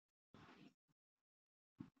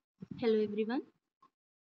Hello everyone.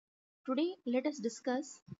 Today let us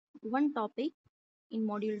discuss one topic in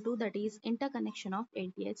module 2, that is interconnection of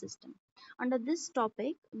LTI system. Under this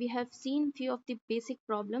topic we have seen few of the basic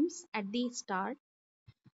problems at the start,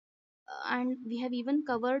 and we have even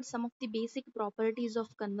covered some of the basic properties of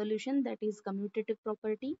convolution, that is commutative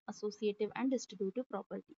property, associative and distributive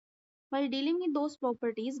property. While dealing with those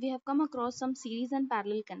properties we have come across some series and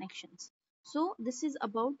parallel connections. So this is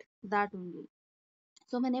about that only.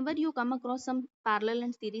 So whenever you come across some parallel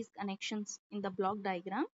and series connections in the block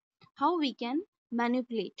diagram, how we can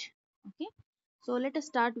manipulate. Okay. So let us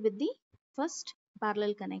start with the first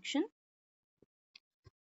parallel connection.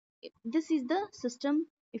 This is the system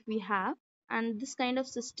if we have, and this kind of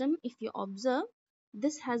system if you observe,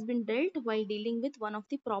 this has been dealt while dealing with one of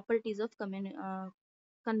the properties of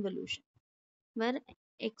convolution, where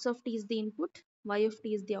x of t is the input, y of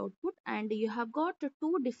t is the output, and you have got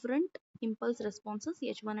two different impulse responses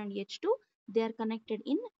h1 and h2. They are connected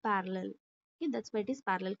in parallel. Okay, that's why it is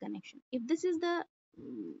parallel connection. If this is the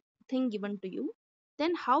thing given to you,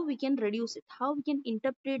 then how we can reduce it, how we can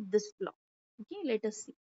interpret this block. Okay, let us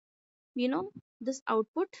see. You know, this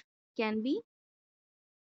output can be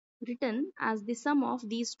written as the sum of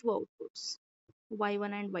these two outputs,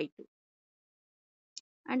 y1 and y2,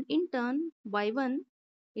 and in turn y1,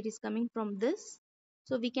 it is coming from this,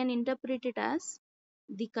 so we can interpret it as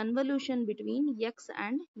the convolution between x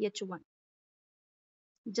and h1.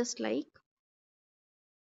 Just like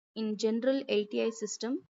in general LTI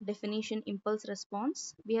system definition impulse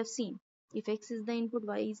response, we have seen if x is the input,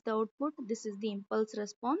 y is the output, this is the impulse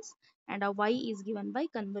response, and a y is given by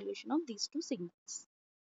convolution of these two signals.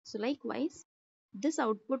 So likewise, this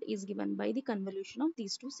output is given by the convolution of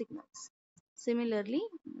these two signals. Similarly,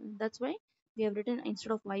 that's why we have written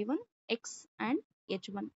instead of y1, x and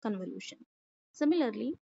h1 convolution.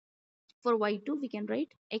 Similarly, for y2 we can write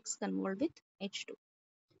x convolved with h2.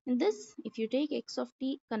 In this, if you take x of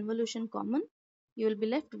t convolution common, you will be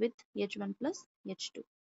left with h1 plus h2.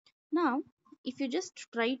 Now, if you just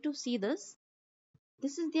try to see this,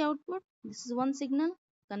 this is the output, this is one signal,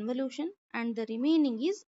 convolution, and the remaining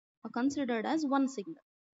is considered as one signal.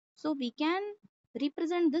 So we can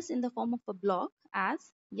represent this in the form of a block as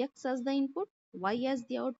x as the input, y as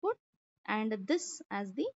the output, and this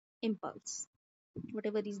as the impulse,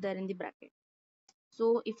 whatever is there in the bracket.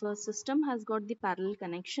 So if a system has got the parallel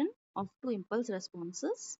connection of two impulse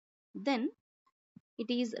responses, then it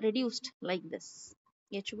is reduced like this: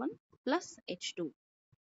 h1 plus h2.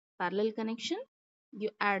 Parallel connection, you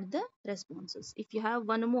add the responses. If you have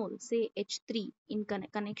one more, say h3 in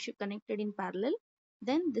connection connected in parallel,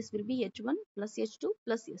 then this will be h1 plus h2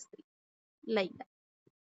 plus h3, like that.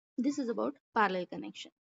 This is about parallel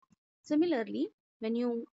connection. Similarly, when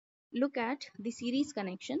you look at the series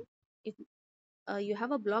connection, if you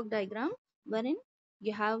have a block diagram wherein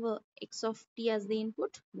you have x of t as the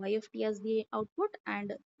input, y of t as the output,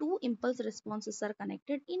 and two impulse responses are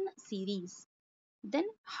connected in series, then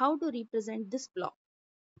how to represent this block?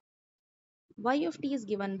 Y of t is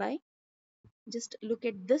given by, just look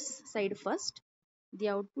at this side first, the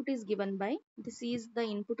output is given by, this is the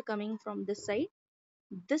input coming from this side,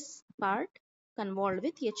 this part convolved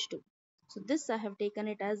with h2. So this I have taken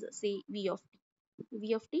it as, say, v of t,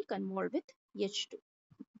 v of t convolved with h2.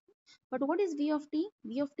 But what is v of t?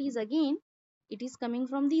 V of t is again, it is coming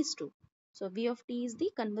from these two, so v of t is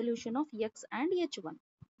the convolution of x and h1.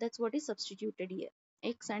 That's what is substituted here,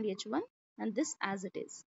 x and h1, and this as it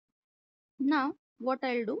is. Now what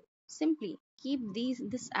I'll do, simply keep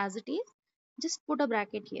this as it is, just put a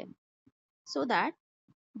bracket here, so that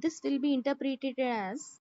this will be interpreted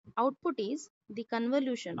as output is the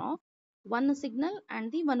convolution of one signal and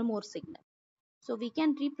the one more signal. So we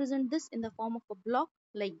can represent this in the form of a block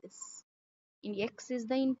like this. In x is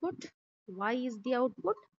the input, y is the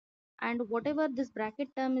output, and whatever this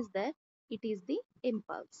bracket term is there, it is the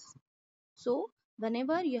impulse. So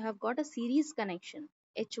whenever you have got a series connection,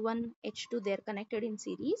 h1, h2, they are connected in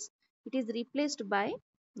series, it is replaced by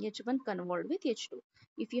h1 convolved with h2.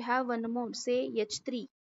 If you have one more, say h3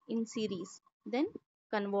 in series, then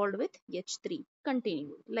convolved with h3,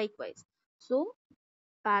 continue likewise. So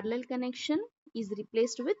parallel connection is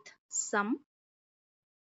replaced with sum,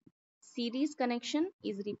 series connection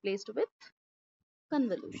is replaced with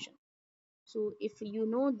convolution. So if you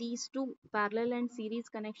know these two, parallel and series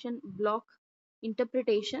connection block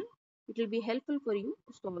interpretation, it will be helpful for you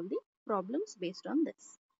to solve the problems based on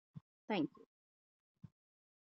this. Thank you.